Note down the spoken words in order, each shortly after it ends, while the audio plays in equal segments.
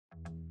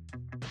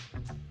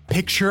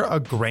Picture a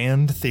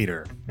grand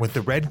theater with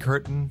the red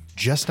curtain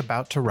just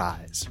about to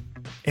rise.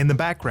 In the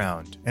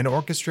background, an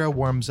orchestra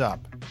warms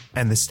up,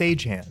 and the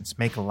stagehands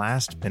make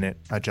last-minute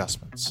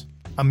adjustments.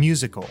 A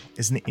musical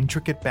is an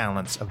intricate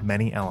balance of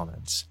many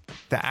elements.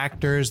 The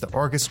actors, the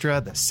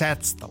orchestra, the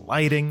sets, the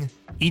lighting.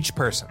 Each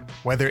person,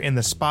 whether in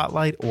the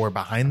spotlight or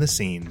behind the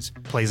scenes,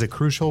 plays a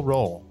crucial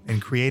role in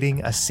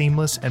creating a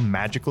seamless and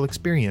magical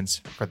experience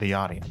for the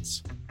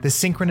audience. The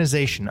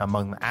synchronization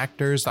among the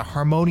actors, the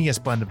harmonious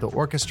blend of the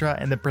orchestra,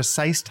 and the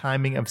precise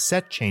timing of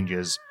set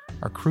changes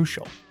are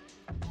crucial.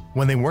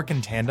 When they work in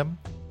tandem,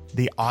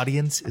 the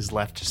audience is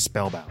left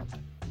spellbound,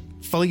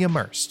 fully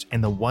immersed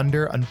in the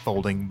wonder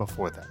unfolding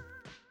before them.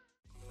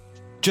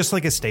 Just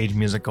like a stage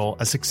musical,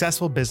 a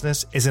successful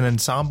business is an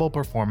ensemble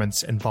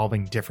performance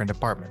involving different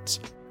departments.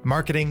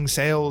 Marketing,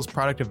 sales,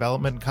 product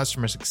development,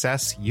 customer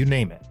success, you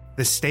name it.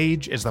 The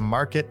stage is the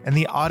market and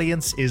the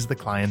audience is the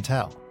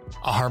clientele.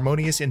 A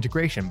harmonious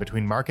integration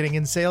between marketing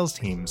and sales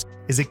teams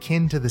is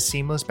akin to the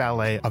seamless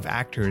ballet of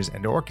actors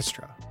and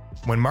orchestra.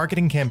 When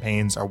marketing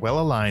campaigns are well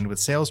aligned with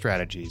sales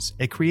strategies,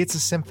 it creates a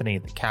symphony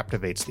that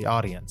captivates the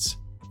audience.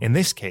 In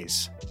this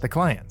case, the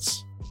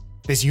clients.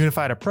 This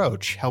unified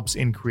approach helps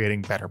in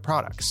creating better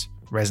products,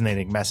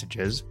 resonating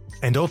messages,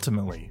 and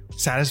ultimately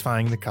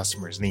satisfying the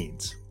customer's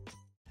needs.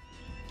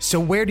 So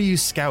where do you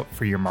scout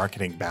for your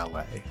marketing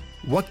ballet?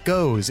 What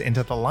goes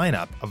into the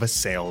lineup of a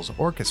sales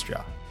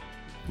orchestra?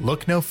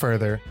 Look no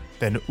further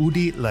than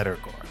Udi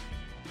Ledergor.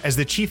 As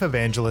the chief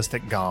evangelist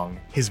at Gong,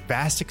 his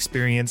vast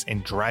experience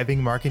in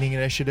driving marketing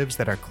initiatives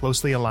that are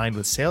closely aligned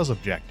with sales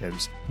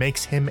objectives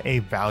makes him a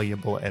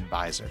valuable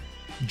advisor.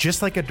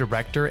 Just like a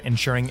director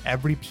ensuring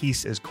every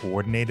piece is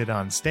coordinated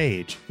on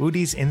stage,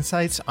 Udi's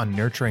insights on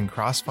nurturing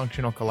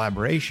cross-functional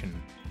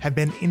collaboration have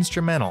been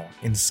instrumental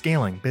in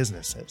scaling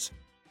businesses.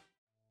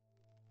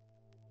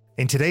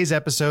 In today's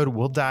episode,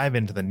 we'll dive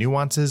into the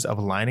nuances of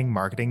aligning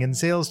marketing and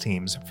sales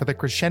teams for the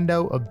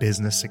crescendo of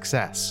business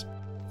success.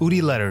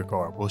 Udi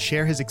Ledergor will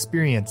share his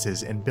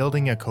experiences in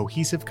building a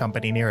cohesive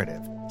company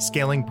narrative,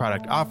 scaling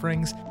product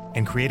offerings,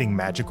 and creating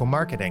magical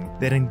marketing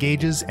that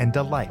engages and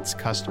delights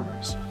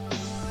customers.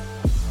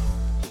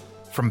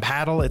 From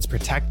Paddle, it's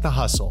Protect the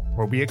Hustle,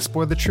 where we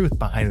explore the truth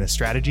behind the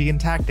strategy and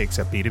tactics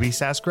of B2B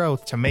SaaS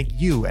growth to make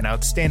you an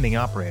outstanding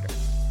operator.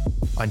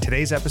 On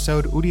today's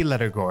episode, Udi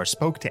Ledergor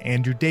spoke to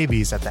Andrew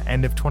Davies at the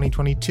end of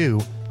 2022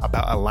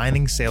 about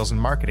aligning sales and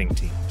marketing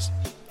teams.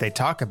 They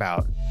talk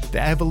about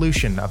the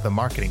evolution of the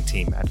marketing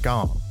team at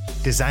Gong,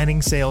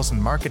 designing sales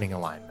and marketing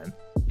alignment,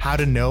 how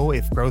to know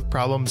if growth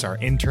problems are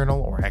internal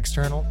or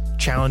external,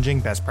 challenging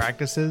best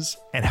practices,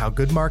 and how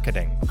good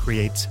marketing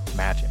creates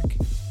magic.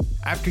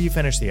 After you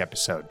finish the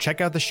episode,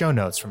 check out the show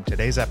notes from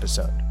today's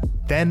episode.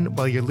 Then,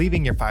 while you're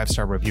leaving your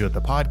 5-star review of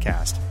the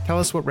podcast, tell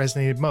us what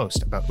resonated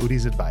most about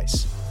Udi's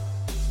advice.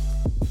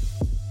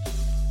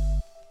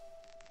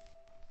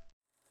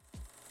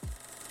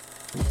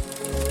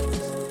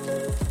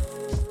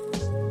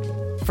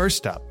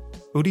 First up,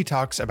 Udi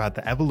talks about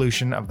the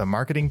evolution of the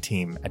marketing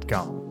team at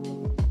Gong.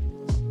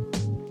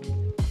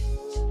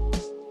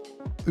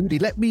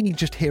 Udi, let me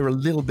just hear a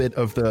little bit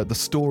of the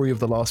story of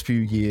the last few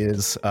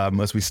years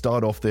as we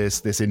start off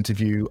this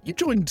interview. You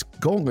joined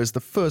Gong as the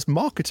first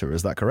marketer,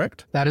 is that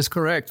correct? That is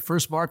correct.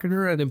 First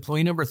marketer and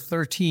employee number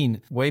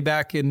 13, way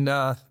back in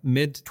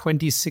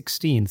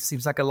mid-2016.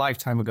 Seems like a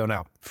lifetime ago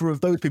now. For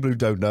those people who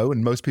don't know,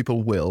 and most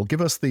people will,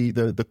 give us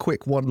the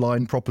quick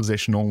one-line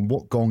proposition on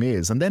what Gong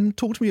is, and then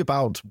talk to me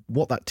about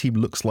what that team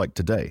looks like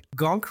today.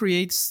 Gong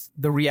creates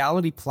the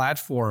reality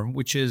platform,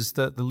 which is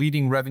the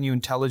leading revenue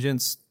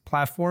intelligence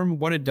platform.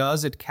 What it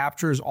does, it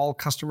captures all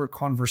customer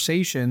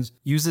conversations,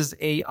 uses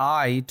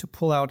AI to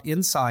pull out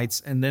insights,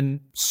 and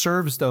then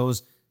serves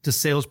those to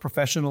sales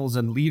professionals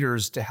and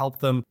leaders to help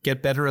them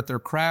get better at their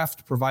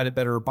craft, provide a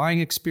better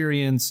buying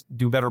experience,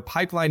 do better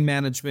pipeline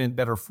management,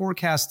 better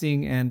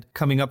forecasting, and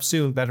coming up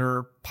soon,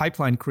 better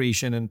pipeline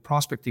creation and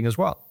prospecting as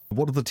well.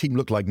 What does the team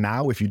look like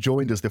now? If you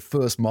joined as the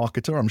first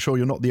marketer, I'm sure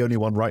you're not the only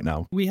one right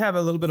now. We have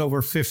a little bit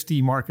over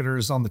 50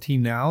 marketers on the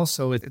team now,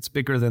 so it's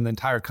bigger than the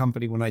entire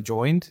company when I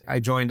joined. I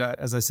joined,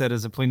 as I said,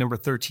 as employee number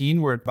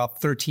 13. We're at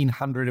about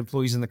 1,300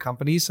 employees in the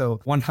company, so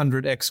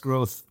 100x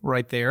growth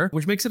right there,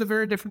 which makes it a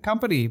very different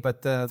company.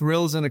 But the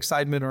thrills and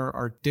excitement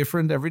are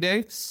different every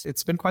day.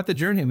 It's been quite the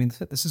journey. I mean,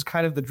 this is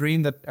kind of the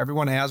dream that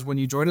everyone has when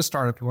you join a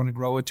startup. You want to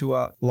grow it to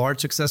a large,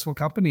 successful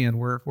company, and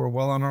we're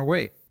well on our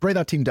way. Break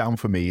that team down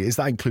for me. Is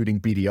that including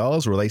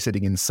BDRs, or are they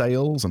sitting in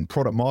sales and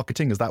product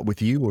marketing? Is that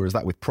with you, or is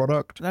that with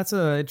product? That's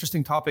an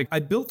interesting topic. I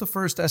built the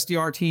first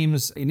SDR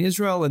teams in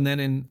Israel and then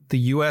in the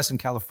US and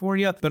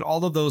California, but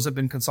all of those have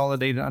been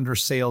consolidated under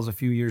sales a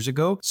few years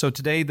ago. So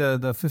today,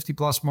 the 50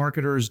 plus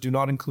marketers do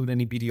not include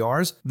any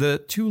BDRs.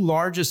 The two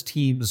largest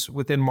teams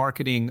within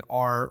marketing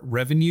are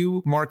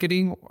revenue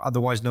marketing,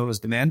 otherwise known as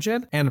demand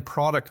gen, and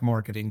product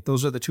marketing.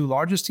 Those are the two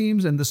largest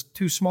teams, and the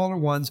two smaller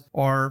ones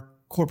are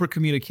corporate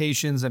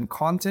communications and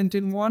content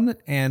in one,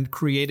 and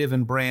creative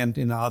and brand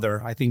in the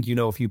other. I think you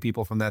know a few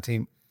people from that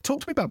team.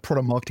 Talk to me about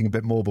product marketing a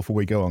bit more before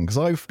we go on, because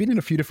I've been in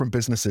a few different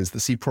businesses that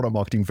see product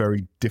marketing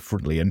very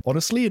differently. And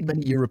honestly, in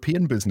many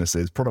European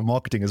businesses, product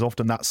marketing is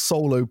often that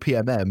solo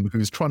PMM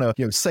who's trying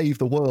to, save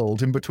the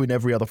world in between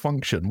every other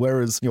function.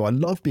 Whereas, I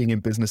love being in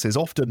businesses,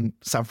 often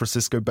San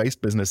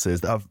Francisco-based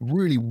businesses that have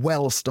really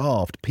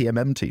well-staffed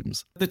PMM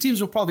teams. The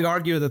teams will probably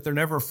argue that they're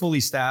never fully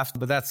staffed,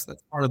 but that's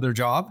part of their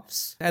job.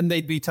 And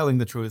they'd be telling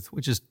the truth,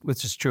 which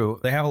is true.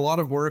 They have a lot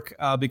of work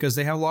because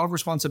they have a lot of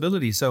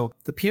responsibility. So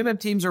the PMM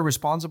teams are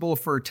responsible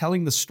for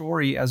telling the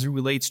story as it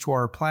relates to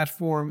our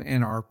platform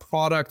and our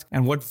product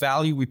and what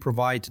value we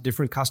provide to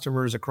different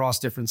customers across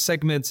different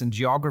segments and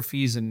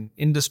geographies and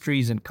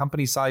industries and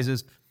company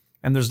sizes.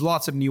 And there's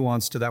lots of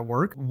nuance to that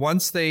work.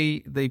 Once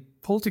they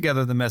pull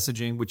together the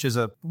messaging, which is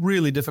a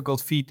really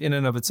difficult feat in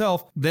and of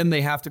itself, then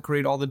they have to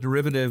create all the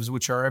derivatives,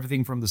 which are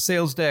everything from the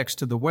sales decks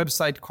to the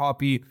website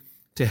copy,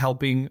 to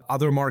helping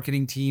other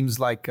marketing teams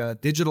like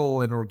digital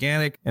and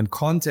organic and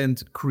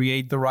content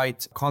create the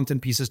right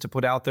content pieces to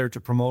put out there to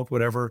promote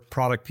whatever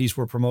product piece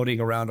we're promoting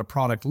around a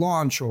product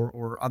launch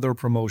or other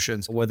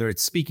promotions, whether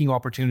it's speaking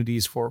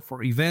opportunities for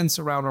events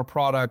around our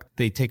product.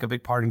 They take a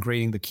big part in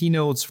creating the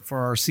keynotes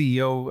for our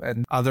CEO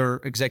and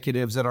other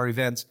executives at our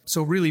events.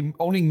 So really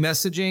owning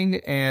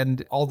messaging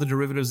and all the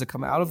derivatives that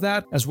come out of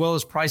that, as well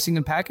as pricing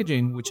and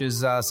packaging, which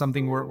is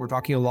something we're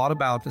talking a lot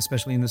about,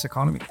 especially in this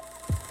economy.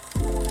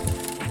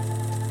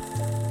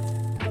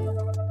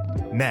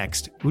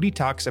 Next, Udi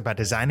talks about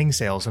designing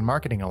sales and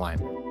marketing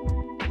alignment.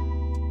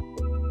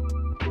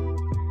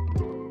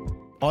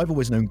 I've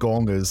always known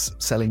Gong as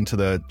selling to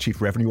the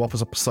chief revenue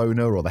officer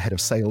persona or the head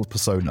of sales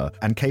persona,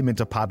 and came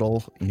into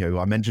Paddle.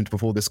 I mentioned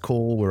before this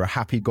call, we're a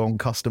happy Gong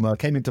customer,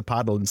 came into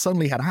Paddle and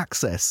suddenly had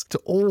access to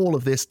all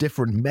of this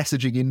different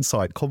messaging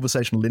insight,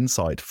 conversational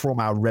insight from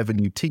our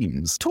revenue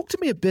teams. Talk to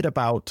me a bit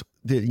about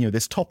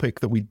this topic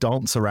that we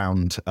dance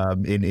around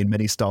in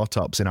many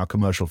startups in our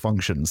commercial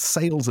functions,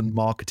 sales and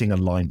marketing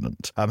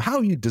alignment.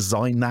 How you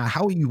design that?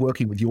 How are you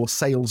working with your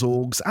sales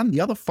orgs and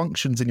the other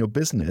functions in your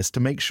business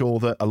to make sure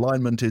that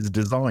alignment is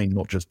designed,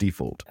 not just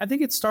default? I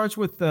think it starts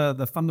with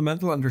the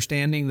fundamental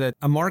understanding that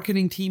a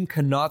marketing team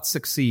cannot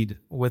succeed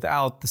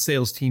without the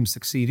sales team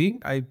succeeding.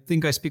 I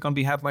think I speak on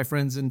behalf of my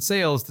friends in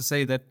sales to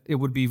say that it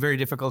would be very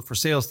difficult for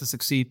sales to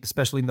succeed,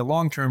 especially in the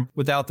long term,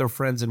 without their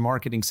friends in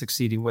marketing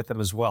succeeding with them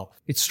as well.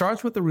 It starts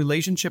with the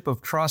relationship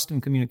of trust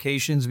and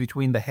communications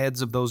between the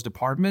heads of those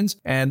departments.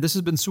 And this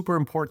has been super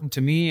important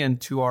to me and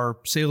to our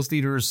sales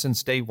leaders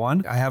since day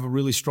one. I have a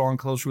really strong,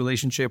 close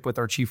relationship with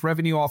our chief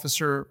revenue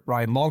officer,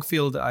 Ryan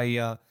Longfield.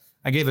 I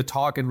gave a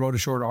talk and wrote a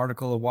short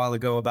article a while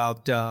ago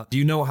about, do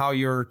you know how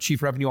your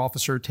chief revenue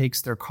officer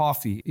takes their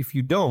coffee? If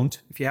you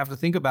don't, if you have to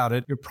think about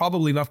it, you're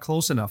probably not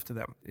close enough to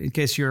them. In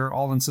case you're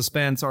all in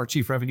suspense, our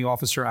chief revenue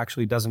officer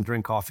actually doesn't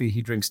drink coffee.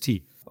 He drinks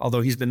tea,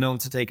 although he's been known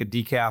to take a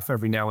decaf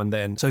every now and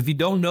then. So if you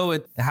don't know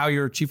it, how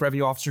your chief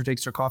revenue officer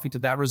takes their coffee to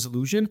that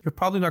resolution, you're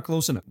probably not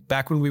close enough.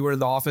 Back when we were in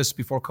the office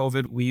before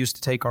COVID, we used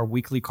to take our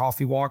weekly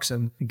coffee walks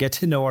and get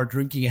to know our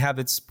drinking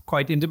habits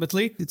quite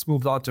intimately. It's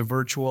moved on to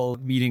virtual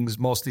meetings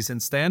mostly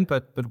since then,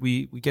 but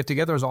we get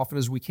together as often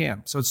as we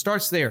can. So it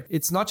starts there.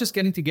 It's not just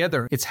getting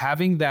together. It's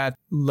having that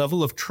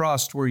level of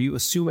trust where you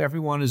assume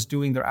everyone is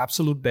doing their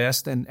absolute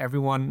best and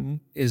everyone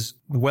is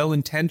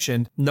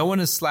well-intentioned. No one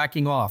is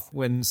slacking off.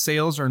 When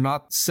sales are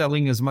not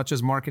selling as much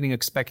as marketing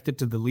expected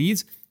to the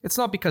leads, it's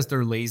not because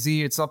they're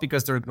lazy. It's not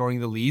because they're ignoring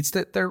the leads.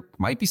 That there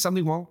might be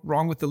something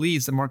wrong with the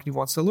leads that marketing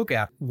wants to look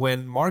at.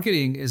 When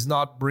marketing is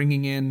not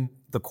bringing in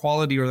the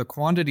quality or the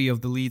quantity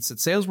of the leads that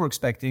sales were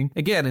expecting,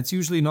 again, it's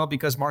usually not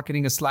because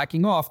marketing is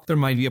slacking off. There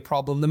might be a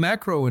problem in the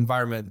macro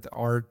environment.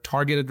 Our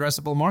target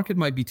addressable market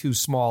might be too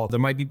small.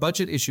 There might be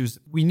budget issues.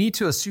 We need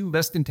to assume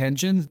best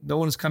intentions. No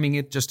one is coming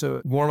in just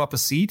to warm up a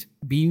seat.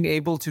 Being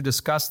able to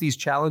discuss these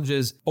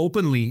challenges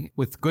openly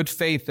with good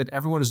faith that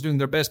everyone is doing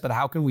their best, but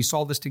how can we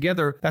solve this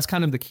together? That's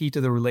kind of the key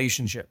to the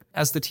relationship.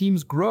 As the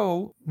teams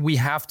grow, we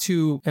have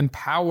to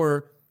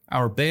empower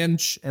our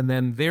bench and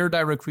then their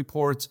direct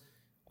reports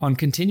on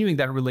continuing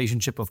that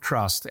relationship of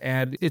trust.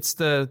 And it's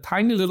the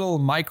tiny little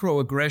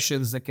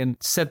microaggressions that can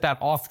set that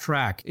off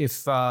track.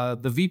 If the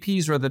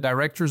VPs or the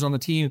directors on the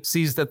team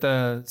sees that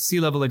the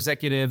C-level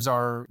executives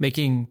are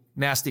making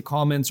nasty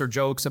comments or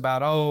jokes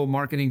about,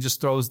 marketing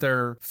just throws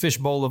their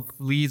fishbowl of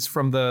leads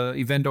from the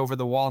event over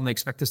the wall and they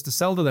expect us to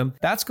sell to them,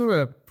 that's going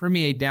to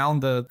permeate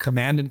down the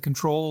command and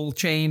control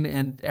chain,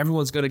 and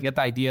everyone's going to get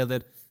the idea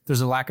that there's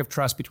a lack of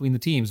trust between the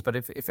teams. But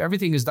if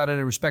everything is done in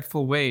a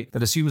respectful way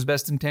that assumes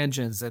best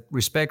intentions, that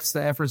respects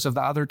the efforts of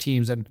the other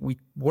teams, and we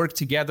work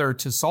together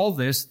to solve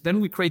this,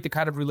 then we create the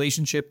kind of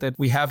relationship that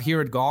we have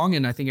here at Gong,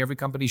 and I think every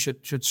company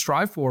should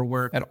strive for,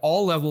 where at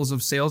all levels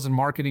of sales and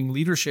marketing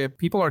leadership,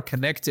 people are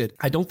connected.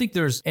 I don't think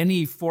there's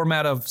any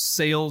format of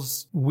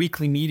sales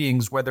weekly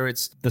meetings, whether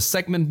it's the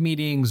segment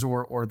meetings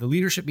or the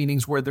leadership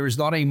meetings, where there is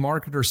not a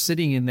marketer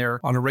sitting in there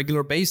on a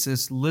regular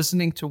basis,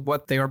 listening to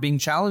what they are being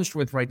challenged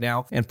with right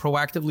now and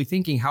proactively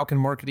thinking, how can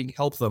marketing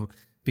help them?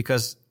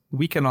 Because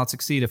we cannot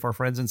succeed if our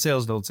friends in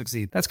sales don't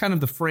succeed. That's kind of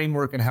the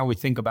framework and how we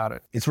think about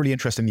it. It's really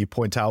interesting you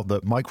point out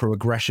that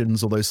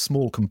microaggressions or those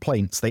small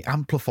complaints, they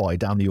amplify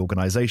down the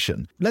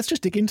organization. Let's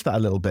just dig into that a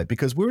little bit,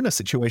 because we're in a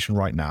situation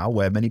right now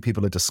where many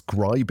people are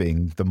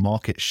describing the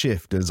market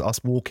shift as us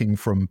walking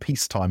from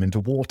peacetime into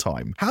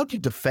wartime. How do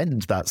you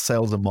defend that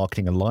sales and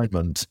marketing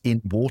alignment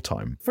in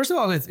wartime? First of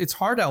all, it's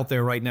hard out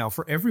there right now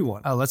for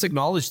everyone. Let's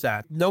acknowledge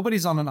that.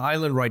 Nobody's on an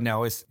island right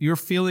now. If you're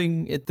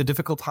feeling the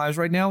difficult times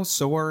right now,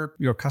 so are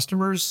your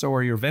customers, so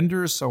are your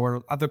vendors, so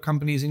are other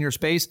companies in your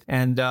space.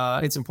 And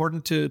it's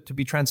important to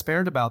be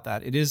transparent about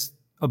that. It is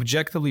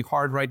objectively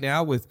hard right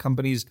now with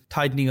companies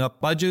tightening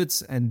up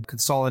budgets and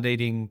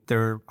consolidating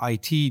their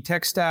IT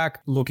tech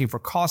stack, looking for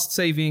cost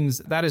savings.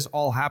 That is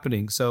all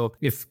happening. So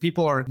if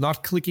people are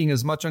not clicking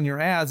as much on your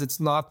ads, it's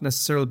not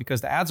necessarily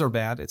because the ads are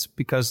bad. It's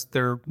because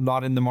they're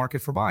not in the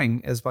market for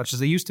buying as much as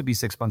they used to be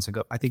 6 months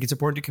ago. I think it's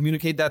important to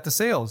communicate that to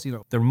sales.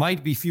 There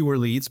might be fewer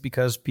leads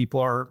because people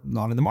are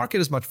not in the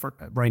market as much for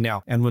right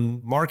now. And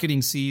when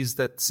marketing sees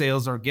that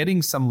sales are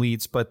getting some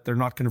leads, but they're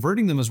not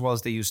converting them as well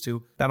as they used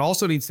to, that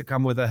also needs to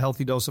come with a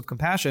healthy dose of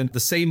compassion. The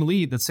same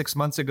lead that 6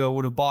 months ago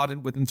would have bought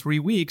it within 3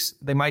 weeks,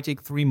 they might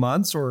take 3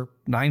 months or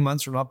 9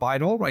 months or not buy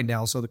at all right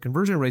now. So the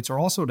conversion rates are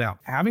also down.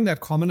 Having that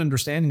common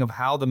understanding of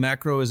how the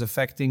macro is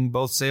affecting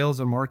both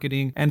sales and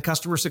marketing and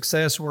customer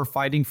success, who are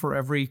fighting for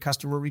every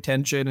customer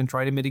retention and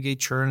try to mitigate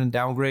churn and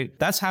downgrade,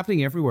 that's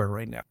happening everywhere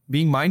right now.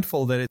 Being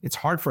mindful that it's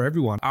hard for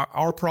everyone.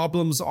 Our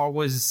problems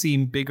always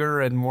seem bigger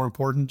and more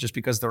important just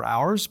because they're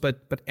ours,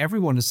 but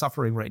everyone is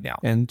suffering right now.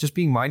 And just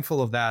being mindful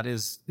of that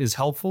is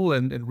helpful,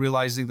 and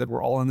realizing that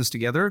we're all in this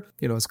together.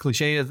 As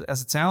cliche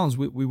as it sounds,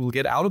 we will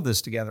get out of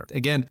this together.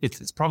 Again,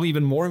 it's probably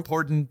even more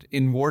important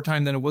in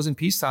wartime than it was in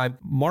peacetime.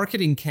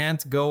 Marketing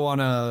can't go on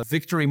a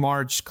victory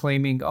march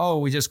claiming, oh,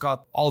 we just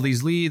got all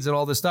these leads and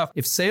all this stuff.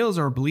 If sales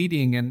are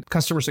bleeding and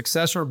customer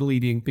success are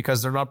bleeding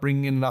because they're not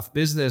bringing in enough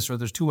business or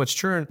there's too much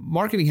churn,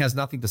 marketing has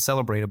nothing to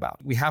celebrate about.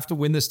 We have to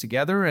win this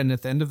together. And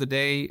at the end of the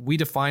day, we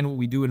define what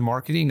we do in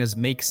marketing as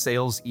make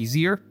sales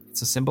easier.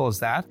 It's as simple as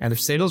that. And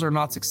if sales are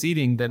not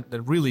succeeding, then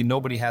really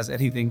nobody has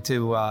anything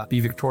to be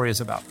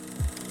victorious about.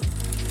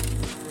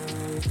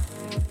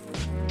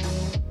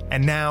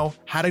 And now,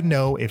 how to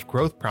know if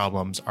growth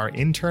problems are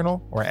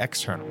internal or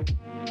external.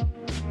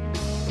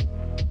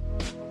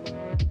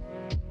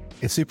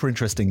 It's super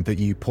interesting that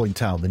you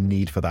point out the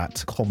need for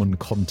that common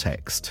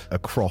context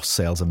across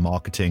sales and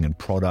marketing and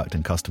product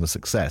and customer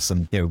success.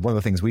 And one of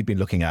the things we've been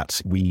looking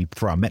at,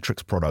 for our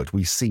metrics product,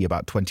 we see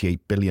about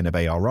 28 billion of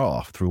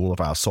ARR through all of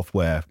our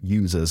software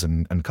users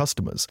and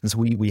customers. And so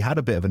we had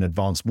a bit of an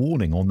advanced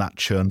warning on that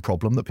churn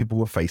problem that people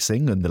were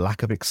facing and the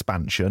lack of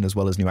expansion as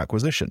well as new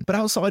acquisition. But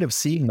outside of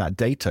seeing that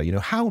data,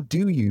 how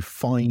do you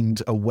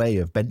find a way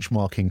of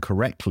benchmarking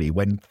correctly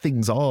when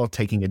things are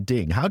taking a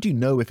ding? How do you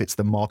know if it's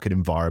the market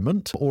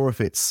environment or if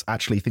it's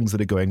actually things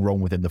that are going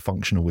wrong within the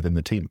function or within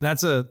the team?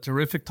 That's a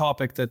terrific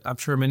topic that I'm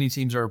sure many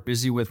teams are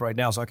busy with right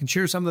now. So I can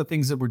share some of the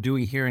things that we're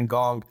doing here in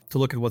Gong to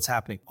look at what's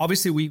happening.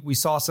 Obviously, we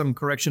saw some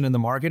correction in the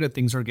market and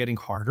things are getting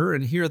harder.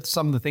 And here are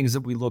some of the things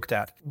that we looked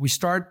at. We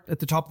start at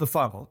the top of the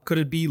funnel. Could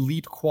it be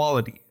lead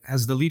quality?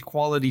 Has the lead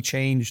quality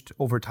changed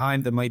over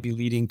time that might be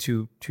leading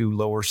to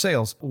lower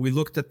sales? We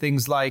looked at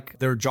things like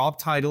their job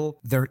title,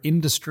 their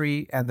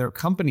industry, and their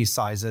company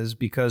sizes,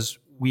 because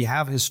we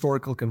have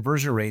historical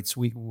conversion rates.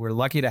 We're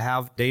lucky to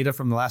have data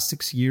from the last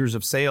 6 years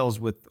of sales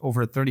with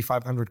over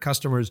 3,500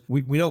 customers.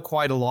 We know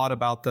quite a lot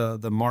about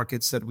the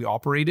markets that we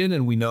operate in,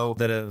 and we know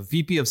that a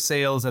VP of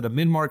sales at a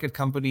mid-market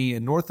company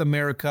in North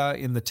America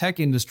in the tech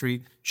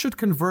industry should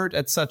convert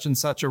at such and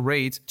such a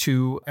rate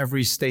to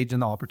every stage in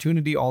the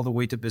opportunity all the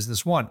way to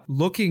business one.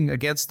 Looking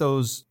against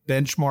those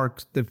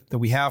benchmarks that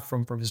we have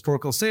from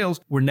historical sales,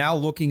 we're now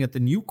looking at the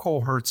new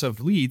cohorts of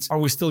leads. Are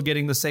we still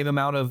getting the same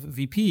amount of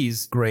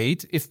VPs?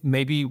 Great. If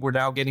maybe we're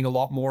now getting a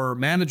lot more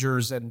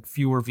managers and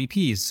fewer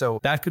VPs. So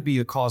that could be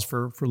a cause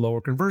for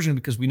lower conversion,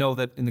 because we know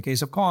that in the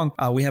case of Gong,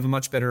 we have a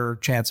much better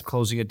chance of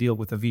closing a deal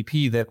with a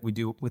VP than we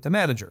do with a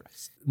manager.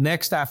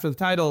 Next, after the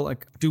title,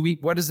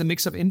 what is the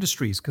mix of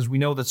industries? Because we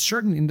know that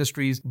certain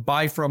industries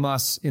buy from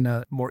us in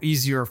a more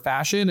easier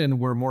fashion, and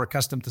we're more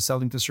accustomed to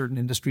selling to certain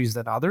industries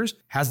than others.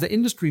 Has the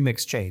industry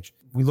mix changed?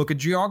 We look at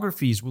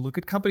geographies, we look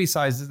at company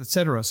sizes,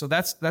 etc. So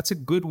that's a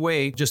good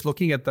way, just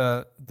looking at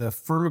the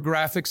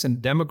firmographics and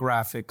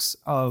demographics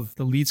of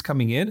the leads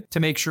coming in to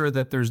make sure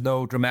that there's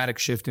no dramatic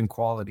shift in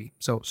quality.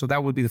 So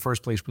that would be the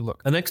first place we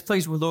look. The next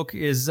place we look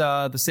is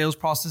the sales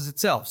process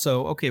itself.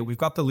 So, okay, we've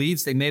got the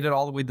leads, they made it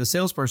all the way to the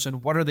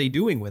salesperson. What are they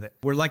doing with it?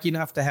 We're lucky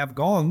enough to have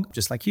Gong,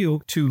 just like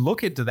you, to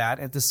look into that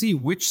and to see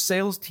which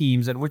sales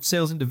teams and which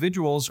sales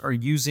individuals are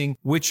using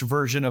which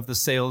version of the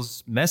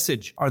sales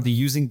message. Are they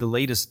using the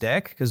latest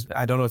deck? Because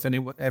I don't know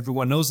if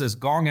everyone knows this,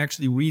 Gong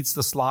actually reads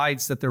the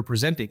slides that they're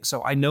presenting.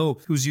 So I know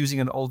who's using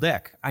an old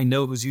deck. I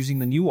know who's using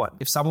the new one.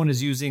 If someone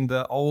is using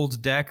the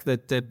old deck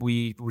that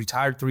we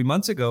retired 3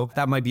 months ago,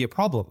 that might be a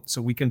problem.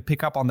 So we can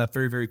pick up on that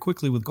very, very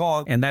quickly with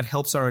Gong, and that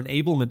helps our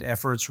enablement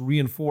efforts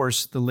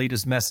reinforce the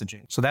latest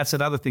messaging. So that's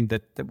another thing that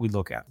that we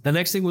look at. The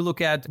next thing we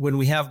look at when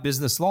we have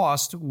business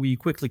lost, we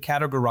quickly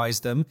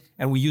categorize them,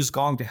 and we use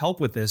Gong to help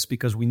with this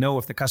because we know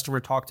if the customer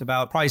talked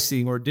about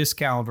pricing or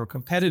discount or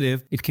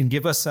competitive, it can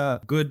give us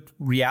a good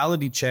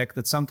reality check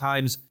that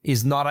sometimes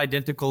is not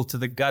identical to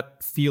the gut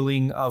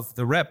feeling of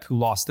the rep who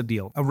lost the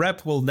deal. A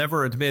rep will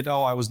never admit,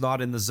 oh, I was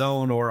not in the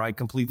zone or I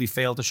completely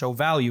failed to show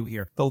value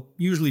here. They'll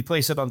usually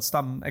place it on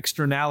some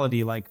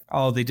externality like,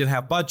 oh, they didn't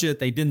have budget,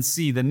 they didn't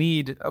see the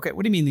need. Okay,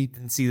 what do you mean they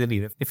didn't see the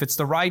need? If it's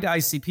the right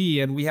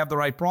ICP and we have the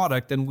right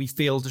product, then we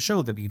fail to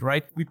show the need,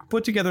 right? We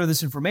put together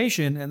this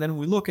information and then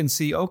we look and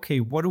see, okay,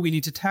 what do we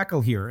need to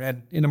tackle here?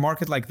 And in a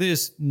market like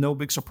this, no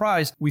big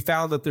surprise, we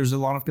found that there's a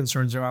lot of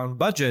concerns around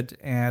budget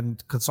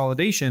and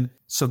consolidation.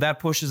 So that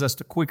pushes us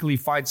to quickly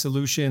find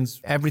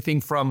solutions,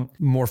 everything from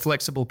more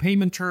flexible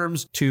payment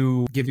terms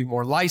to giving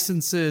more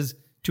licenses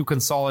to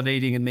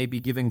consolidating and maybe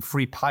giving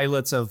free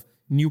pilots of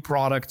new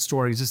products to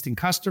our existing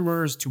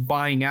customers, to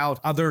buying out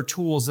other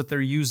tools that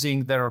they're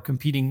using that are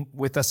competing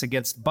with us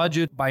against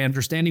budget. By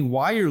understanding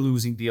why you're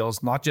losing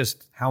deals, not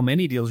just how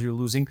many deals you're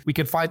losing, we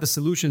can find the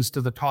solutions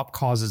to the top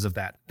causes of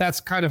that. That's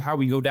kind of how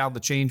we go down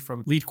the chain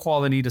from lead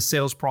quality to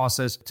sales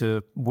process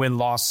to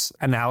win-loss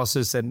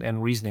analysis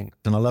and reasoning.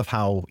 And I love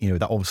how,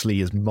 that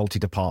obviously is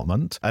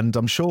multi-department. And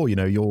I'm sure,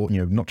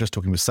 you're, not just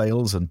talking with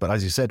sales, but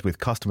as you said, with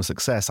customer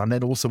success and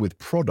then also with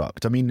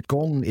product. I mean,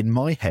 Gong in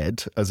my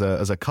head as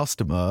a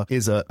customer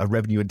is a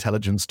revenue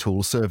intelligence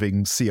tool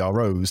serving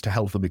CROs to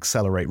help them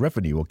accelerate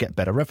revenue or get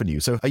better revenue.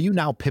 So are you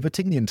now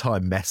pivoting the entire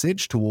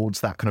message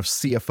towards that kind of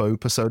CFO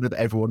persona that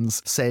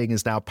everyone's saying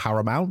is now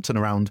paramount and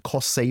around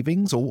cost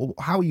savings? Or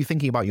how are you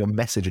thinking about your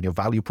message and your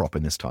value prop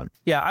in this time?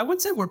 Yeah, I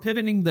would say we're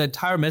pivoting the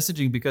entire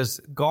messaging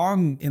because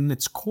Gong in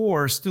its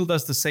core still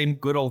does the same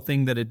good old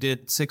thing that it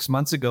did 6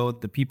 months ago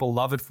that people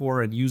love it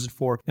for and use it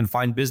for and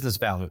find business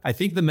value. I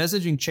think the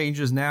messaging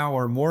changes now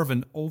are more of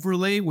an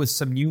overlay with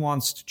some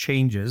nuanced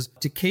changes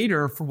to cater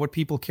for what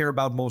people care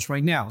about most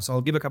right now. So I'll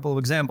give a couple of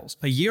examples.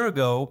 A year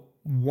ago,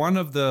 one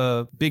of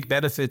the big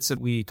benefits that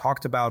we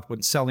talked about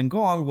when selling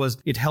Gong was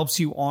it helps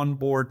you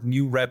onboard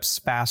new reps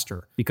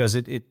faster because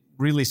it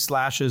really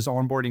slashes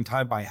onboarding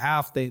time by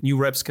half. The new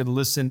reps can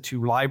listen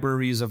to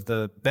libraries of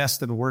the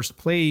best and worst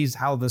plays,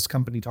 how this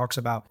company talks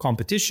about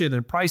competition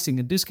and pricing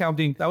and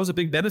discounting. That was a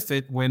big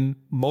benefit when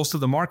most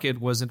of the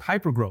market was in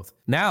hypergrowth.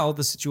 Now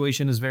the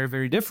situation is very,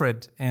 very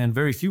different and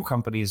very few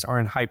companies are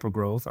in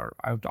hypergrowth, or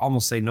I would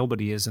almost say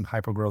nobody is in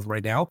hypergrowth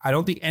right now. I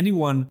don't think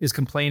anyone is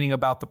complaining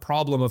about the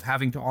problem of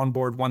having to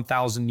onboard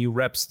 1,000 new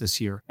reps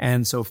this year.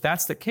 And so if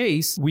that's the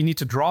case, we need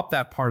to drop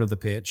that part of the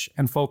pitch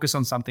and focus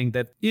on something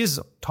that is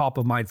top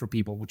of mind for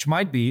people, which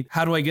might be,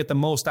 how do I get the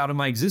most out of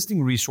my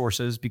existing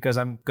resources because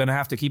I'm going to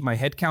have to keep my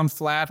headcount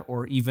flat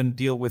or even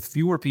deal with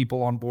fewer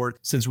people on board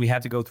since we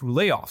had to go through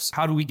layoffs?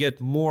 How do we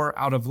get more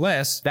out of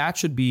less? That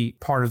should be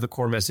part of the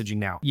core messaging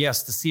now.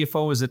 Yes, the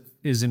CFO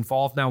is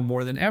involved now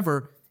more than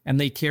ever, and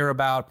they care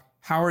about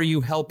how are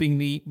you helping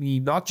me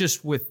not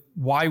just with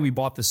why we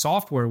bought the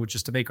software, which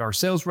is to make our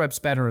sales reps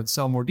better and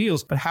sell more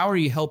deals, but how are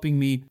you helping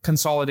me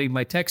consolidate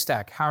my tech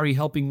stack? How are you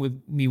helping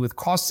me with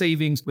cost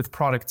savings, with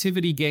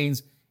productivity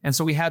gains? And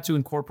so we had to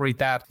incorporate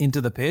that into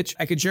the pitch.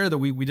 I can share that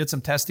we did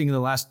some testing in the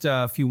last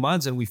few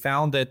months, and we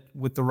found that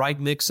with the right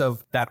mix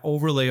of that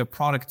overlay of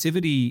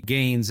productivity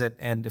gains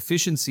and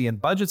efficiency and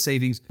budget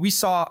savings, we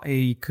saw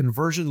a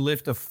conversion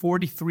lift of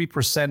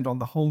 43% on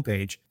the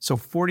homepage. So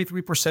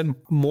 43%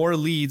 more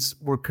leads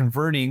were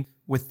converting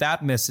with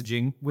that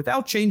messaging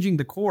without changing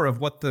the core of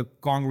what the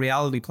Gong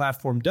Reality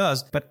platform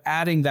does, but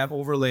adding that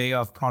overlay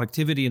of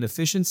productivity and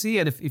efficiency.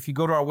 And if you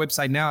go to our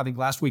website now, I think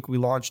last week we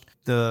launched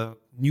the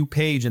new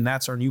page, and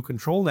that's our new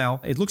control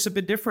now. It looks a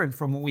bit different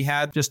from what we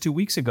had just 2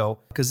 weeks ago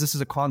because this is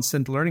a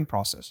constant learning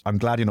process. I'm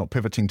glad you're not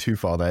pivoting too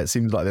far there. It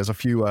seems like there's a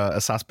few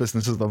SaaS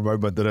businesses at the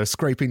moment that are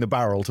scraping the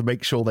barrel to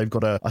make sure they've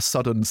got a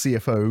sudden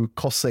CFO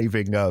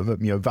cost-saving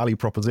value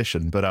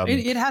proposition. But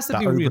it has to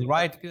be real,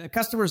 right?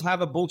 Customers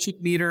have a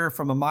bullshit meter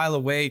from a mile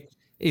away.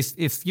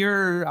 If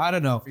you're, I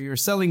don't know, you're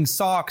selling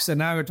socks and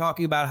now you're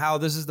talking about how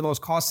this is the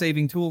most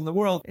cost-saving tool in the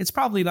world, it's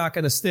probably not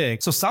going to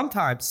stick. So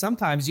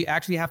sometimes you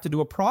actually have to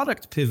do a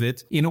product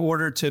pivot in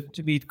order to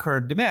meet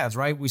current demands,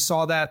 right? We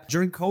saw that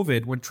during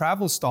COVID when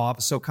travel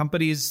stopped. So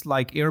companies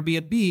like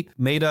Airbnb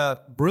made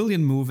a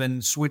brilliant move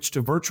and switched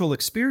to virtual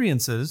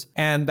experiences.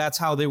 And that's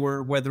how they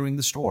were weathering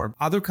the storm.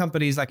 Other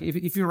companies, like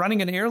if you're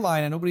running an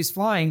airline and nobody's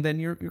flying, then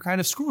you're kind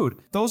of screwed.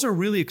 Those are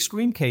really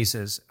extreme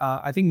cases.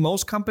 I think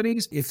most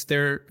companies, if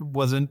there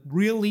wasn't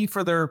real need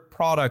for their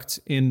product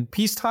in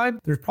peacetime,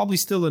 there's probably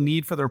still a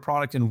need for their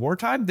product in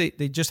wartime. They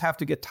just have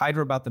to get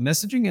tighter about the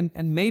messaging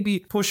and maybe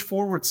push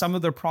forward some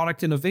of their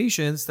product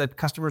innovations that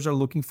customers are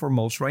looking for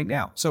most right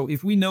now. So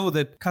if we know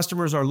that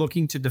customers are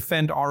looking to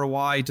defend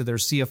ROI to their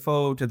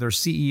CFO, to their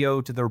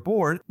CEO, to their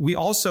board, we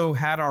also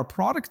had our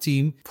product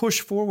team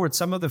push forward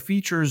some of the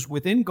features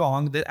within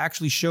Gong that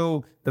actually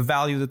show the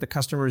value that the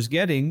customer is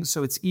getting.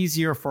 So it's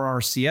easier for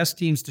our CS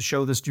teams to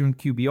show this during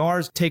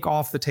QBRs, take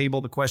off the table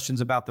the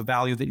questions about the value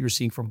value that you're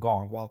seeing from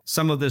Gong. While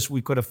some of this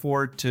we could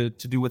afford to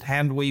do with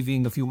hand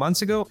waving a few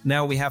months ago,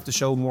 now we have to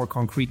show more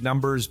concrete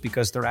numbers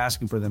because they're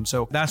asking for them.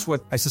 So that's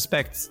what I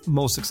suspect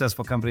most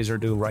successful companies are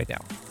doing right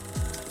now.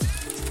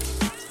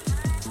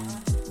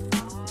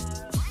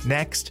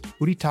 Next,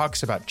 Udi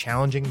talks about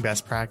challenging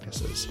best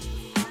practices.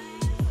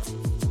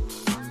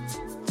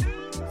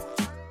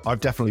 I've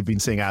definitely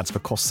been seeing ads for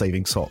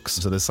cost-saving socks.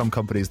 So there's some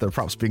companies that are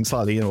perhaps being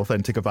slightly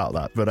inauthentic about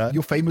that. But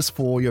you're famous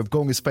for,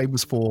 Gong is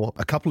famous for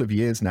a couple of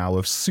years now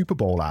of Super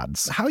Bowl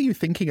ads. How are you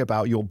thinking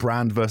about your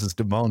brand versus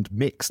demand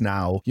mix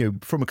now,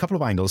 from a couple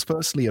of angles?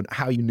 Firstly, on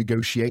how you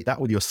negotiate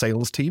that with your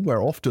sales team,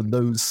 where often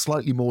those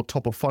slightly more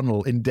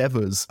top-of-funnel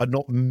endeavors are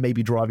not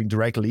maybe driving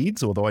direct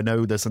leads, although I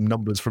know there's some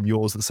numbers from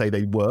yours that say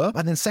they were.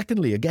 And then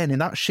secondly, again, in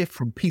that shift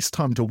from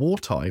peacetime to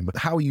wartime,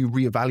 how are you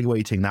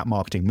reevaluating that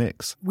marketing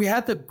mix? We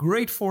had the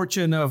great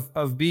fortune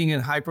of being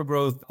in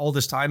hypergrowth all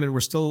this time, and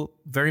we're still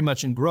very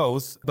much in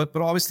growth, but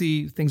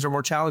obviously things are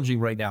more challenging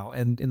right now.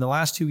 And in the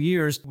last 2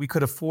 years, we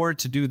could afford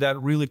to do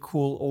that really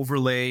cool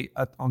overlay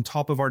on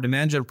top of our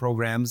demand gen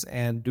programs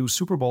and do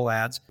Super Bowl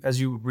ads. As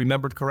you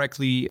remembered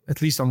correctly,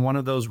 at least on one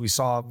of those, we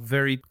saw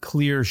very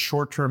clear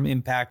short-term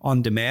impact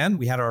on demand.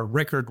 We had our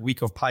record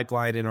week of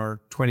pipeline in our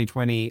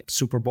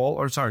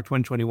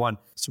 2021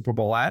 Super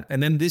Bowl ad.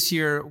 And then this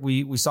year,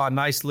 we saw a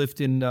nice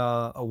lift in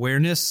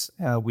awareness.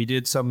 We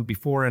did some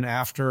before and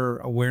after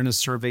awareness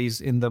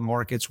surveys in the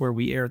markets where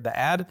we aired the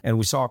ad, and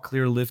we saw a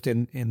clear lift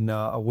in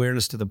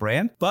awareness to the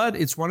brand. But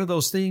it's one of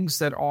those things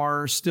that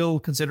are still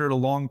considered a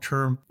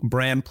long-term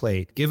brand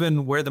play.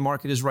 Given where the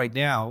market is right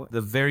now,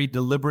 the very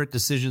deliberate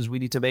decisions we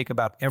need to make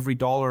about every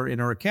dollar in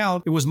our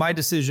account, it was my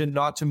decision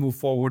not to move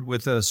forward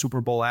with a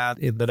Super Bowl ad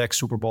in the next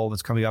Super Bowl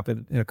that's coming up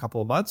in a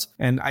couple of months.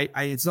 And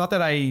it's not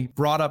that I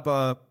brought up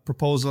a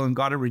proposal and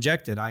got it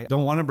rejected. I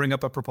don't want to bring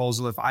up a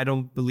proposal if I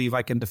don't believe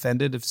I can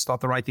defend it, if it's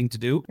not the right thing to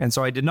do. And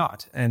so I did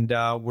not. And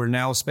we're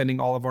now spending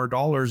all of our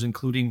dollars,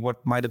 including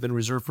what might have been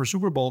reserved for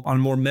Super Bowl, on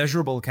more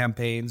measurable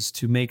campaigns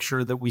to make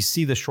sure that we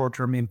see the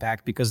short-term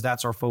impact, because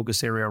that's our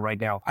focus area right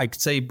now. I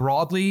could say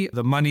broadly,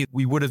 the money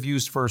we would have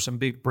used for some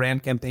big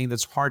brand campaign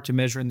that's hard to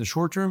measure in the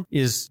short term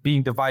is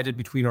being divided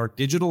between our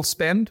digital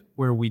spend,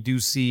 where we do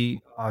see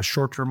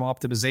short-term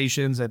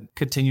optimizations and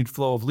continued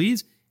flow of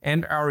leads,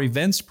 and our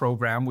events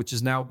program, which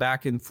is now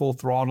back in full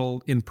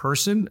throttle in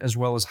person, as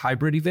well as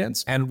hybrid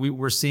events. And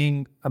we're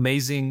seeing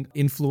amazing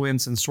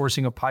influence and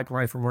sourcing of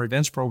pipeline from our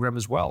events program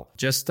as well.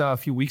 Just a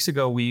few weeks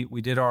ago, we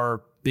did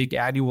our big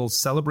annual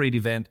Celebrate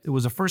event. It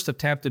was a first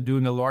attempt at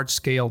doing a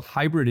large-scale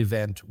hybrid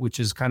event, which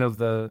is kind of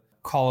the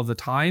call of the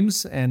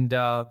times. And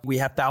we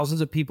had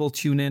thousands of people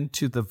tune in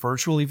to the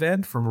virtual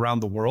event from around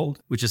the world,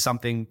 which is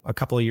something a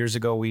couple of years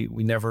ago we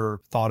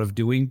never thought of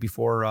doing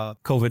before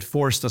COVID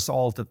forced us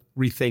all to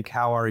rethink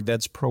how our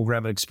events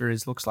program and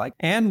experience looks like.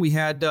 And we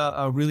had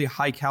a really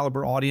high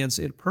caliber audience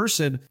in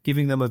person,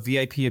 giving them a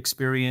VIP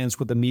experience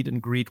with a meet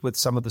and greet with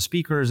some of the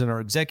speakers and our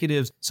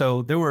executives.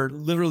 So there were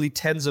literally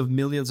tens of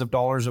millions of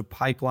dollars of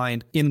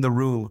pipeline in the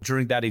room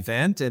during that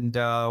event. And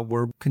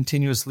we're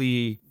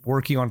continuously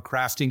working on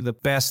crafting the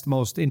best,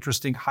 most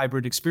interesting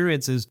hybrid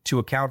experiences to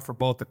account for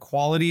both the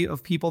quality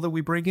of people that we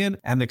bring in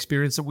and the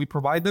experience that we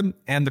provide them,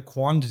 and the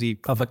quantity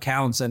of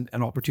accounts and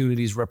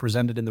opportunities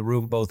represented in the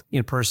room, both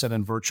in person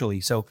and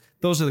virtually. So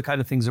those are the kind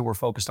of things that we're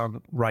focused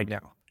on right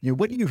now.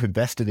 When you've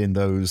invested in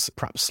those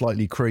perhaps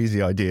slightly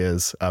crazy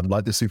ideas,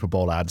 like the Super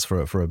Bowl ads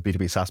for a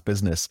B2B SaaS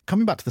business,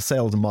 coming back to the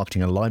sales and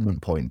marketing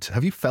alignment point,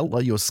 have you felt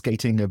like you're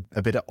skating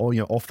a bit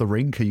off the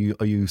rink?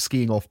 Are you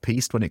skiing off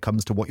piste when it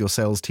comes to what your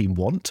sales team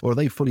want? Or are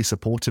they fully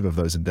supportive of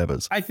those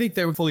endeavors? I think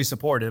they're fully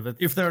supportive.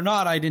 If they're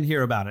not, I didn't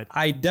hear about it.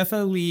 I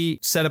definitely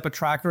set up a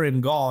tracker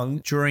in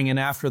Gong during and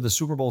after the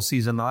Super Bowl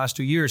season the last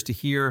 2 years to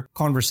hear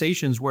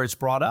conversations where it's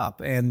brought up.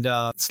 And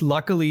it's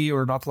luckily,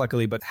 or not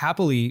luckily, but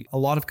happily, a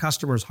lot of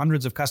customers,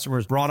 hundreds of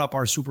customers brought up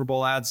our Super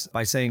Bowl ads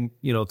by saying,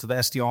 to the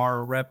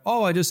SDR rep,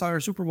 "Oh, I just saw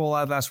our Super Bowl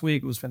ad last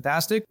week. It was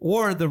fantastic."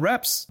 Or the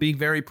reps being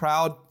very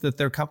proud that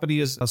their company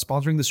is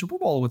sponsoring the Super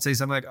Bowl would say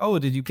something like, "Oh,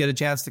 did you get a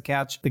chance to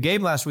catch the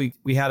game last week?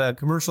 We had a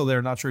commercial there.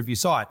 Not sure if you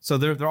saw it." So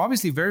they're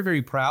obviously very,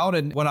 very proud.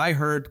 And what I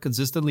heard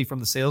consistently from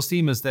the sales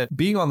team is that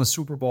being on the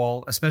Super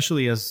Bowl,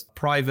 especially as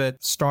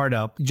private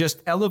startup,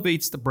 just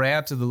elevates the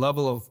brand to the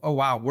level of, oh,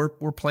 wow,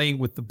 we're playing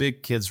with the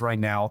big kids right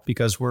now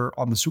because we're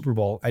on the Super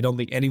Bowl. I don't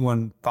think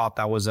anyone thought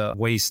that was a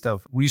waste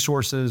of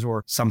resources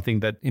or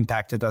something that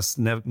impacted us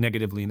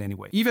negatively in any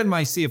way. Even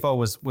my CFO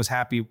was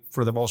happy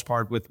for the most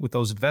part with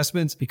those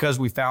investments, because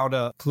we found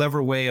a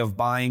clever way of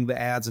buying the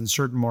ads in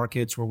certain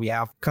markets where we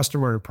have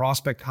customer and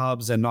prospect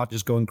hubs, and not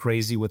just going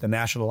crazy with a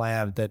national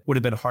ad that would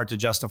have been hard to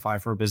justify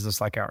for a business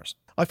like ours.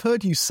 I've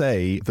heard you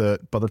say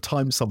that by the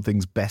time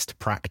something's best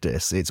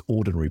practice, it's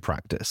ordinary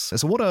practice.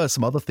 So what are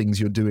some other things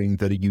you're doing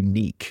that are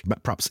unique,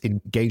 perhaps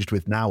engaged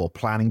with now or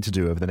planning to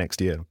do over the next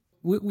year?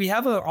 We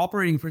have an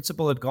operating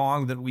principle at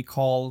Gong that we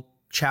call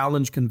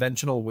challenge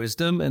conventional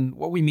wisdom. And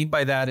what we mean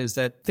by that is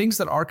that things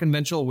that are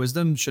conventional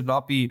wisdom should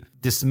not be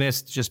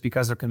dismissed just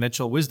because they're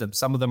conventional wisdom.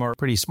 Some of them are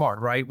pretty smart,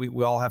 right?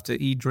 We all have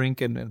to eat,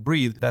 drink, and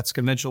breathe. That's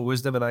conventional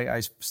wisdom, and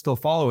I still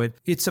follow it.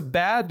 It's a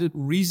bad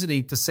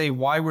reasoning to say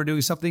why we're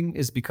doing something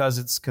is because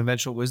it's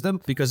conventional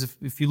wisdom. Because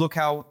if you look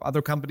how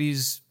other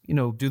companies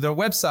do their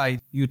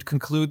website, you'd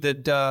conclude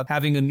that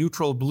having a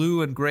neutral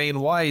blue and gray and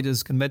white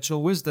is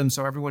conventional wisdom,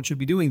 so everyone should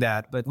be doing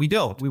that. But we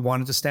don't. We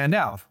wanted to stand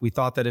out. We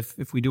thought that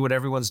if we do what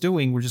everyone's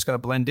doing, we're just going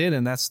to blend in,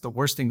 and that's the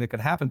worst thing that could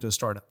happen to a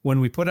startup.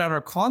 When we put out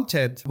our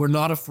content, we're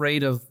not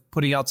afraid of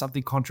putting out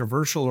something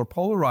controversial or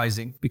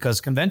polarizing, because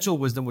conventional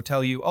wisdom would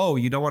tell you, oh,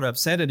 you don't want to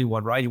upset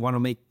anyone, right? You want to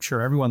make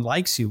sure everyone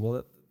likes you.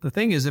 Well, the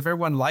thing is, if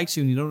everyone likes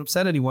you and you don't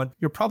upset anyone,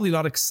 you're probably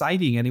not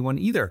exciting anyone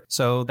either.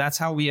 So that's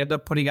how we end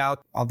up putting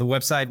out on the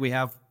website. We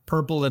have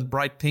purple and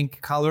bright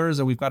pink colors,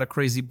 and we've got a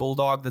crazy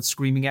bulldog that's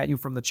screaming at you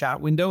from the chat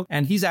window.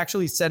 And he's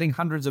actually setting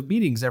hundreds of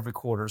meetings every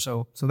quarter.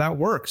 So that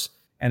works.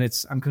 And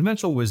it's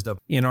unconventional wisdom.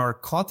 In our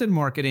content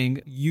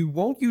marketing, you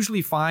won't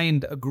usually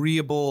find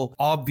agreeable,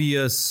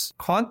 obvious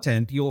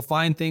content. You'll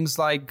find things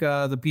like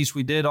the piece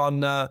we did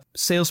on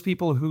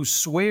salespeople who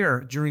swear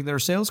during their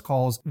sales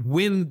calls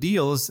win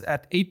deals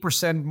at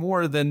 8%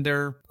 more than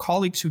their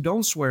colleagues who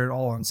don't swear at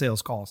all on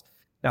sales calls.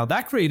 Now,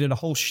 that created a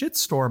whole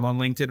shitstorm on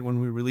LinkedIn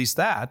when we released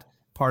that,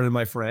 pardon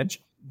my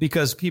French,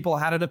 because people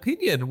had an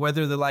opinion,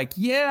 whether they're like,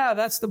 yeah,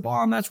 that's the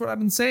bomb, that's what I've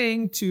been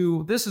saying,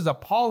 to this is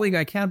appalling,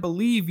 I can't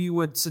believe you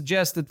would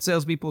suggest that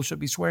salespeople should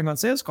be swearing on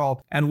sales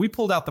call. And we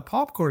pulled out the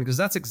popcorn because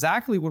that's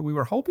exactly what we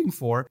were hoping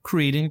for,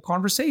 creating a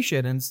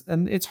conversation.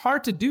 And it's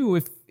hard to do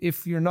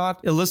if you're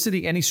not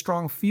eliciting any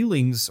strong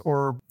feelings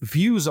or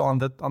views on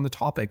the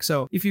topic.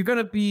 So if you're going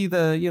to be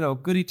the,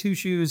 goody two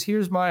shoes,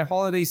 here's my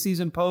holiday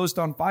season post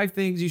on 5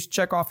 things you should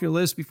check off your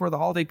list before the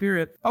holiday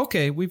period.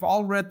 Okay, we've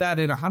all read that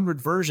in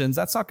 100 versions.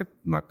 That's not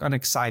going to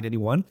excite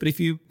anyone. But if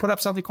you put up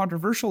something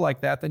controversial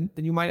like that, then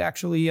you might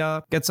actually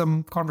get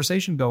some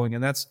conversation going.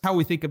 And that's how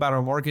we think about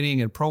our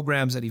marketing and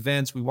programs and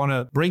events. We want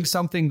to bring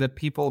something that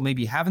people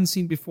maybe haven't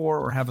seen before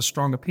or have a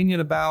strong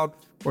opinion about,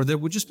 or that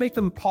would just make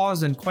them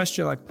pause and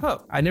question like,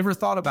 I never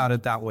thought about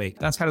it that way.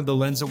 That's kind of the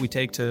lens that we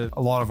take to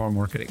a lot of our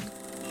marketing.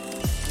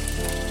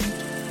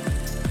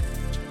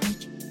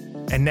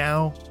 And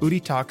now,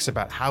 Udi talks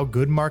about how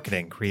good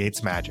marketing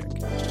creates magic.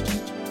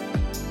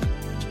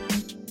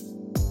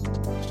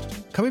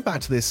 Coming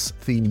back to this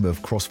theme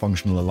of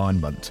cross-functional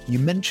alignment, you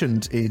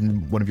mentioned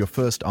in one of your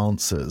first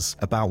answers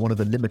about one of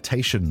the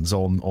limitations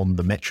on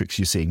the metrics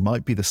you're seeing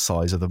might be the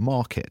size of the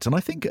market. And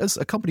I think as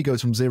a company goes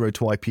from zero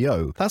to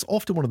IPO, that's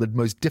often one of the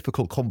most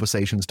difficult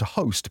conversations to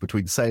host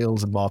between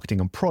sales and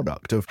marketing and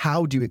product, of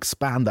how do you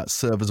expand that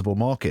serviceable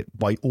market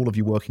by all of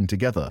you working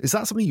together? Is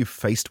that something you've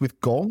faced with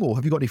Gong, or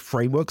have you got any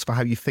frameworks for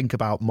how you think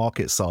about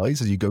market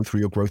size as you go through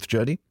your growth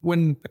journey?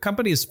 When a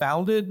company is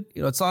founded,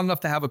 it's not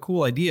enough to have a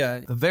cool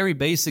idea. The very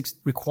basics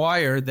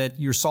require that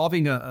you're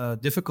solving a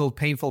difficult,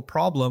 painful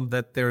problem,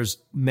 that there's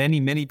many,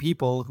 many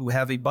people who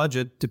have a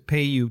budget to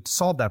pay you to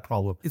solve that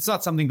problem. It's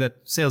not something that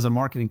sales and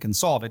marketing can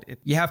solve.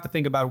 You have to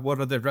think about what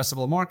are the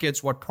addressable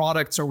markets, what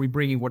products are we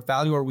bringing, what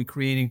value are we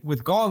creating.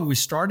 With Gong, we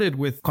started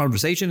with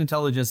conversation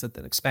intelligence that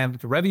then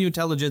expanded to revenue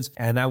intelligence.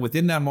 And now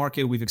within that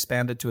market, we've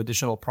expanded to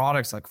additional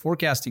products like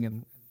forecasting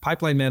and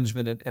pipeline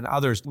management and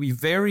others. We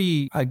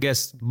very,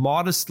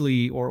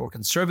 modestly or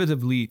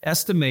conservatively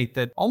estimate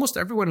that almost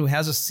everyone who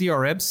has a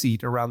CRM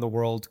seat around the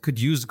world could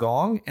use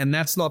Gong. And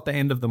that's not the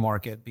end of the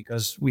market,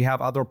 because we have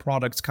other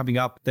products coming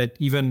up that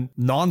even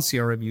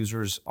non-CRM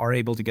users are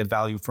able to get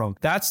value from.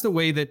 That's the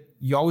way that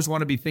you always want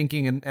to be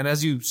thinking. And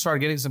as you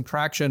start getting some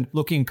traction,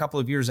 looking a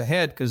couple of years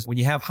ahead, because when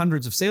you have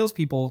hundreds of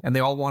salespeople and they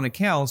all want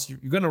accounts, you're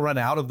going to run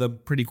out of them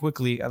pretty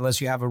quickly unless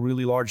you have a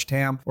really large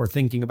TAM or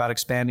thinking about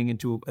expanding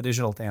into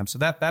additional TAM. So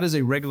that is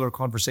a regular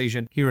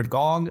conversation here at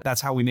Gong.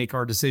 That's how we make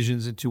our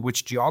decisions into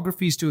which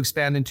geographies to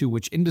expand into,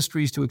 which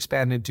industries to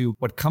expand into,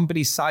 what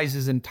company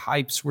sizes and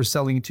types we're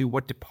selling into,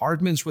 what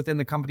departments within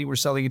the company we're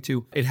selling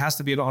into. It has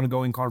to be an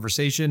ongoing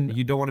conversation.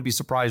 You don't want to be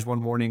surprised one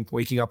morning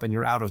waking up and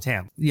you're out of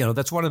TAM.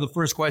 That's one of the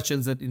first questions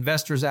that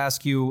investors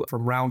ask you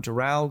from round to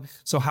round.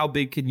 So how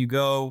big can you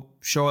go?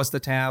 Show us the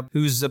tab.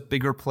 Who's a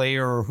bigger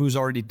player, or who's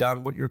already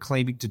done what you're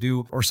claiming to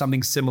do, or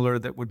something similar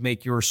that would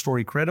make your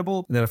story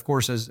credible. And then, of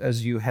course,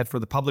 as you head for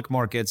the public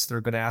markets,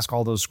 they're going to ask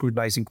all those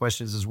scrutinizing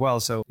questions as well.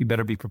 So you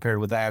better be prepared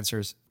with the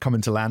answers.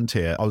 Coming to land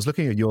here, I was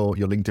looking at your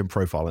LinkedIn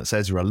profile, and it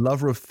says you're a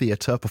lover of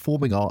theatre,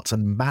 performing arts,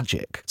 and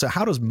magic. So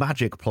how does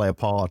magic play a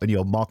part in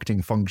your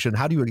marketing function?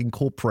 How do you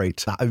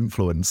incorporate that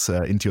influence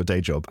into your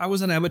day job? I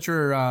was an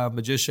amateur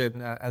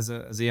magician as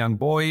a young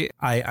boy.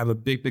 I'm a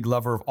big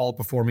lover of all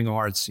performing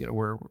arts.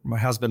 We're My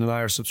husband and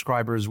I are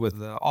subscribers with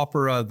the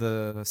opera,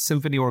 the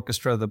symphony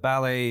orchestra, the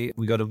ballet.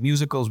 We go to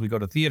musicals, we go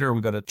to theater, we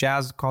go to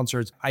jazz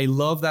concerts. I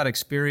love that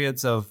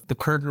experience of the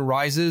curtain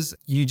rises.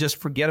 You just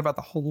forget about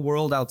the whole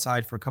world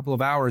outside for a couple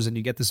of hours and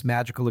you get this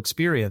magical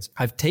experience.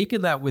 I've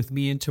taken that with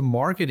me into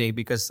marketing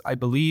because I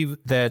believe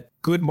that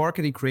good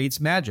marketing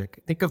creates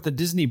magic. Think of the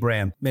Disney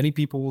brand. Many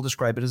people will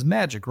describe it as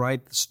magic,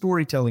 right? The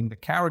storytelling, the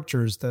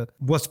characters,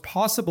 what's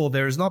possible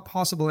there is not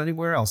possible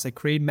anywhere else. They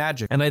create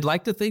magic. And I'd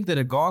like to think that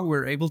at Gong,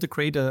 we're able to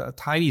create a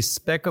tiny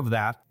speck of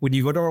that. When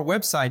you go to our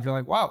website, you're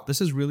like, wow,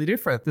 this is really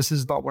different. This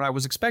is not what I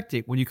was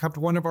expecting. When you come to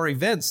one of our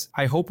events,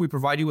 I hope we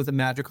provide you with a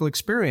magical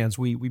experience.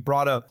 We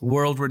brought a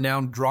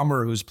world-renowned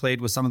drummer who's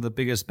played with some of the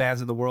biggest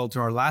bands in the world to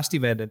our last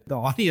event. And the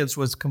audience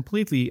was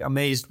completely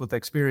amazed with the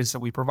experience that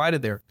we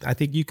provided there. I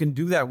think you can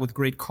do that with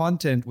great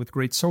content, with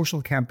great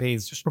social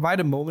campaigns. Just provide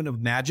a moment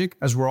of magic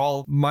as we're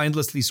all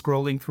mindlessly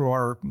scrolling through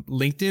our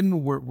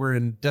LinkedIn. We're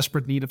in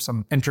desperate need of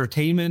some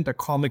entertainment, a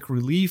comic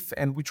relief,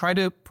 and we try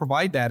to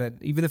provide that.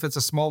 And even if it's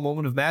a small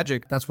moment of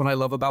magic, that's what I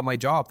love about my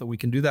job, that we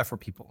can do that for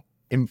people.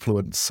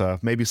 Influence.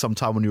 Maybe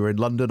sometime when you're in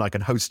London, I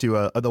can host you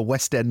at the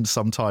West End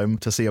sometime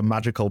to see a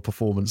magical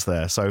performance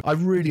there. So I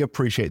really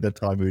appreciate the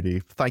time,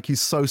 Udi. Thank you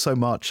so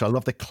much. I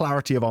love the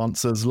clarity of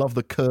answers, love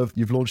the curve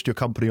you've launched your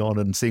company on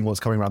and seeing what's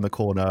coming around the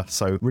corner.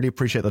 So really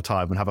appreciate the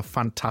time and have a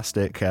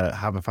fantastic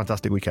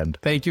weekend.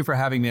 Thank you for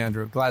having me,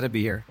 Andrew. Glad to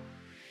be here.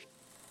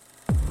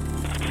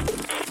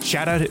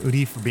 Shout out to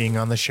Udi for being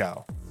on the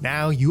show.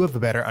 Now you have a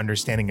better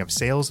understanding of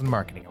sales and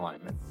marketing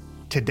alignment.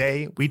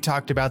 Today, we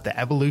talked about the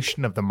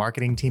evolution of the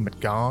marketing team at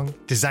Gong,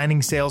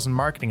 designing sales and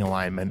marketing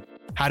alignment,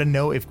 how to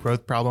know if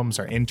growth problems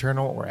are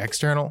internal or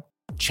external,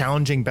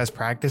 challenging best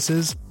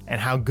practices,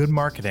 and how good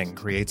marketing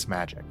creates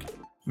magic.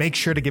 Make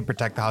sure to give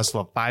Protect the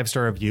Hustle a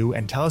 5-star review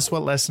and tell us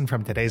what lesson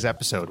from today's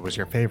episode was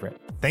your favorite.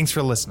 Thanks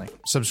for listening.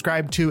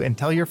 Subscribe to and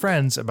tell your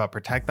friends about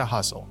Protect the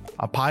Hustle,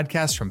 a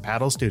podcast from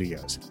Paddle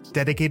Studios,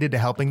 dedicated to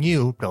helping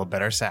you build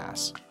better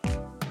SaaS.